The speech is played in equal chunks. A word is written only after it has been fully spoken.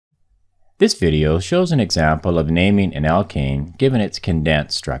This video shows an example of naming an alkane given its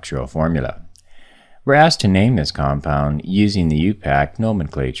condensed structural formula. We're asked to name this compound using the pact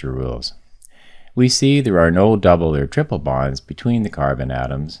nomenclature rules. We see there are no double or triple bonds between the carbon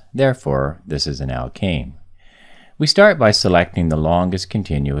atoms, therefore this is an alkane. We start by selecting the longest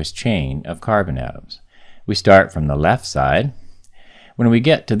continuous chain of carbon atoms. We start from the left side. When we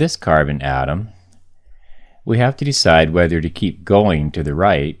get to this carbon atom, we have to decide whether to keep going to the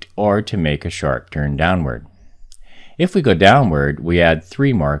right or to make a sharp turn downward. If we go downward, we add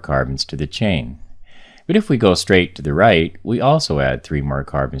 3 more carbons to the chain. But if we go straight to the right, we also add 3 more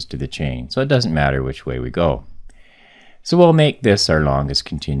carbons to the chain, so it doesn't matter which way we go. So we'll make this our longest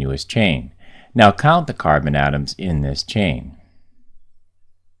continuous chain. Now count the carbon atoms in this chain.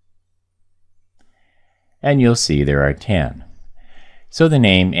 And you'll see there are 10. So the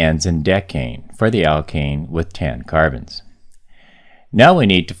name ends in decane for the alkane with 10 carbons. Now we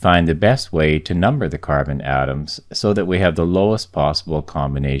need to find the best way to number the carbon atoms so that we have the lowest possible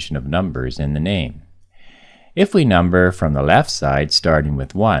combination of numbers in the name. If we number from the left side starting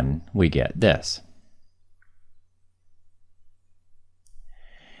with 1, we get this.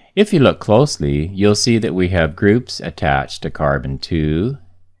 If you look closely, you'll see that we have groups attached to carbon 2,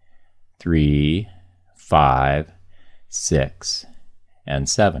 3, 5, 6, and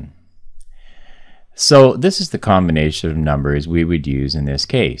 7. So this is the combination of numbers we would use in this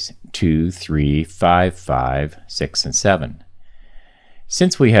case: 2, 3, 5, 5, 6, and 7.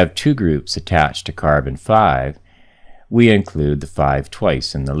 Since we have 2 groups attached to carbon 5, we include the 5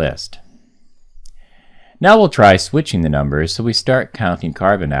 twice in the list. Now we'll try switching the numbers, so we start counting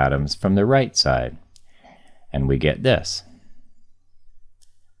carbon atoms from the right side, and we get this.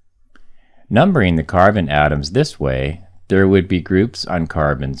 Numbering the carbon atoms this way, there would be groups on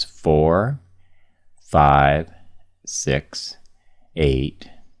carbons 4, 5, 6, 8,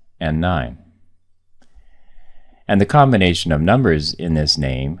 and 9. And the combination of numbers in this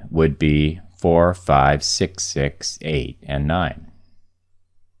name would be 4, 5, 6, 6, 8, and 9.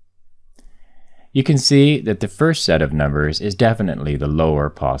 You can see that the first set of numbers is definitely the lower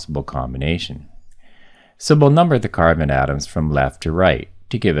possible combination. So we'll number the carbon atoms from left to right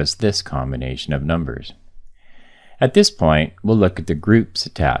to give us this combination of numbers. At this point, we'll look at the groups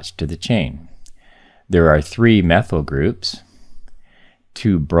attached to the chain. There are 3 methyl groups,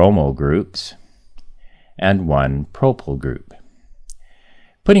 2 bromo groups, and 1 propyl group.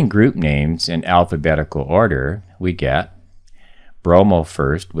 Putting group names in alphabetical order, we get bromo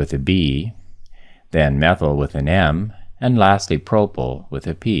first with a B, then methyl with an M, and lastly propyl with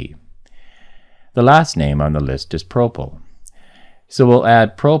a P. The last name on the list is propyl, so we'll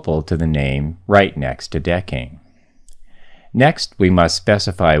add propyl to the name right next to decane. Next, we must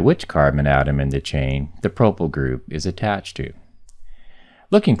specify which carbon atom in the chain the propyl group is attached to.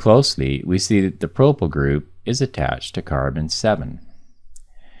 Looking closely, we see that the propyl group is attached to carbon 7.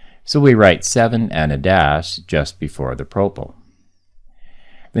 So we write 7 and a dash just before the propyl.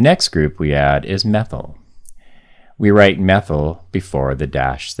 The next group we add is methyl. We write methyl before the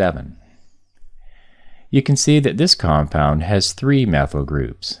dash 7. You can see that this compound has 3 methyl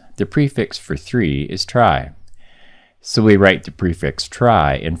groups. The prefix for 3 is tri. So we write the prefix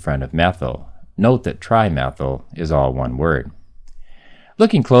tri in front of methyl. Note that trimethyl is all one word.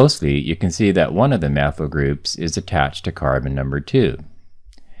 Looking closely, you can see that one of the methyl groups is attached to carbon number 2,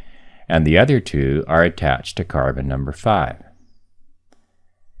 and the other 2 are attached to carbon number 5.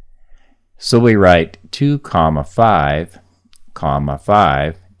 So we write 2, 5,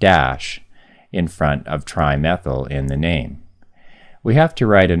 5 dash in front of trimethyl in the name. We have to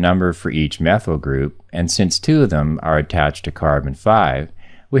write a number for each methyl group, and since 2 of them are attached to carbon 5,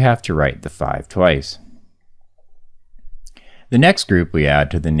 we have to write the 5 twice. The next group we add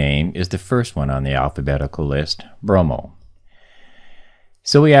to the name is the first one on the alphabetical list, bromo.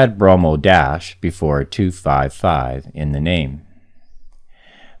 So we add bromo dash before 255 in the name.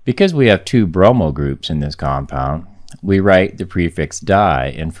 Because we have 2 bromo groups in this compound, we write the prefix di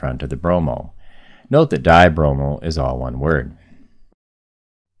in front of the bromo. Note that dibromo is all one word.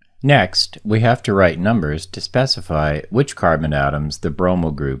 Next, we have to write numbers to specify which carbon atoms the bromo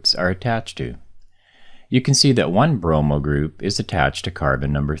groups are attached to. You can see that one bromo group is attached to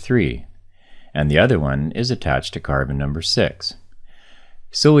carbon number 3, and the other one is attached to carbon number 6.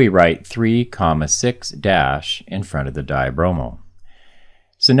 So we write 3, 6 dash in front of the dibromo.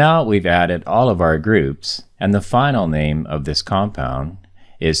 So now we've added all of our groups, and the final name of this compound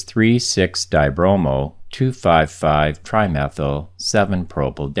is 3,6-dibromo 2,5,5-trimethyl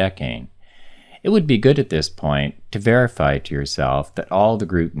 7-propyl decane. It would be good at this point to verify to yourself that all the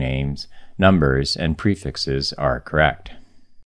group names, numbers, and prefixes are correct.